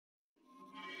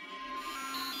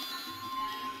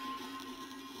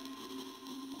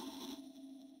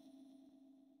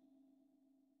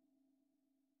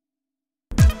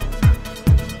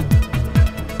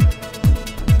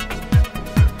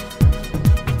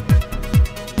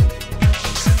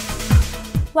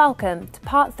Welcome to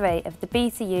part 3 of the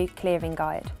BCU Clearing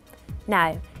Guide.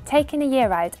 Now, taking a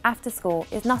year out after school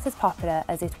is not as popular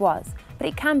as it was, but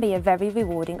it can be a very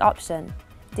rewarding option.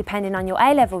 Depending on your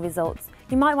A-level results,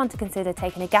 you might want to consider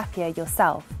taking a gap year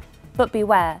yourself. But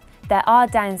beware, there are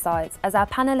downsides, as our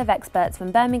panel of experts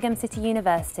from Birmingham City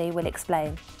University will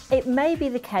explain. It may be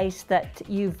the case that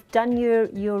you've done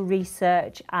your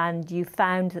research and you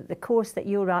found that the course that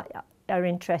you are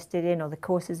interested in, or the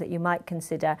courses that you might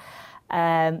consider,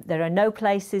 there are no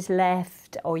places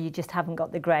left, or you just haven't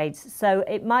got the grades. So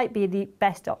it might be the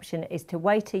best option is to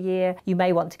wait a year. You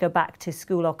may want to go back to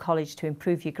school or college to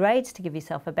improve your grades, to give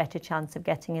yourself a better chance of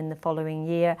getting in the following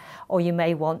year, or you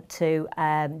may want to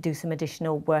do some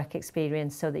additional work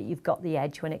experience so that you've got the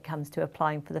edge when it comes to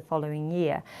applying for the following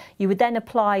year. You would then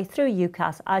apply through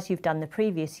UCAS, as you've done the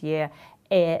previous year,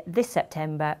 this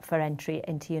September, for entry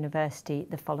into university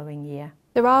the following year.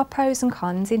 There are pros and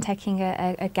cons in taking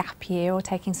a gap year or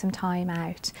taking some time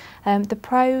out. The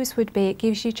pros would be it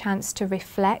gives you a chance to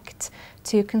reflect,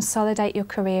 to consolidate your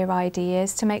career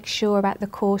ideas, to make sure about the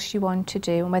course you want to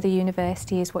do and whether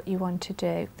university is what you want to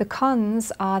do. The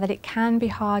cons are that it can be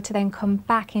hard to then come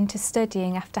back into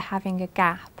studying after having a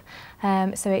gap.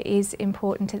 So it is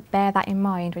important to bear that in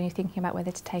mind when you're thinking about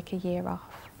whether to take a year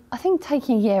off. I think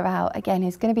taking a year out, again,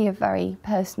 is going to be a very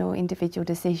personal, individual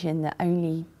decision that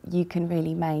only you can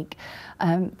really make.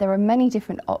 There are many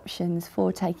different options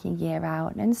for taking a year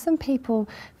out, and some people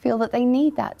feel that they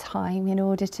need that time in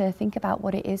order to think about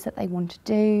what it is that they want to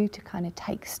do, to kind of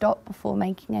take stock before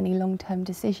making any long-term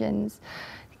decisions.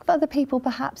 For other people,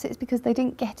 perhaps it's because they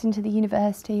didn't get into the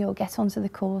university or get onto the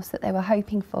course that they were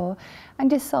hoping for and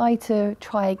decide to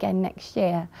try again next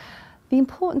year. The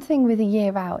important thing with a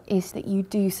year out is that you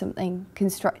do something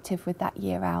constructive with that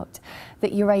year out,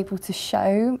 that you're able to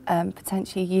show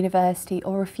potentially a university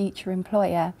or a future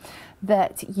employer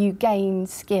that you gain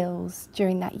skills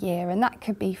during that year. And that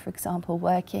could be, for example,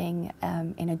 working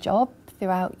in a job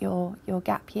throughout your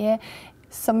gap year.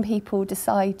 Some people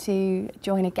decide to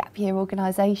join a gap year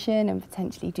organisation and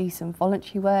potentially do some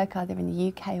voluntary work either in the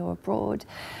UK or abroad.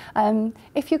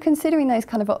 If you're considering those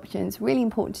kind of options, really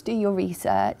important to do your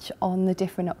research on the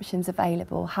different options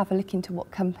available. Have a look into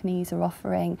what companies are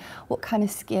offering, what kind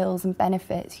of skills and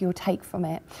benefits you'll take from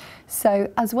it. So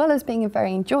as well as being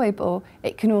very enjoyable,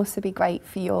 it can also be great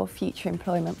for your future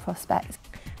employment prospects.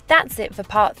 That's it for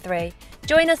part 3.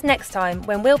 Join us next time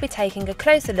when we'll be taking a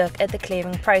closer look at the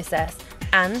clearing process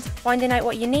and finding out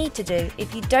what you need to do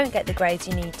if you don't get the grades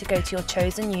you need to go to your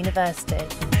chosen university.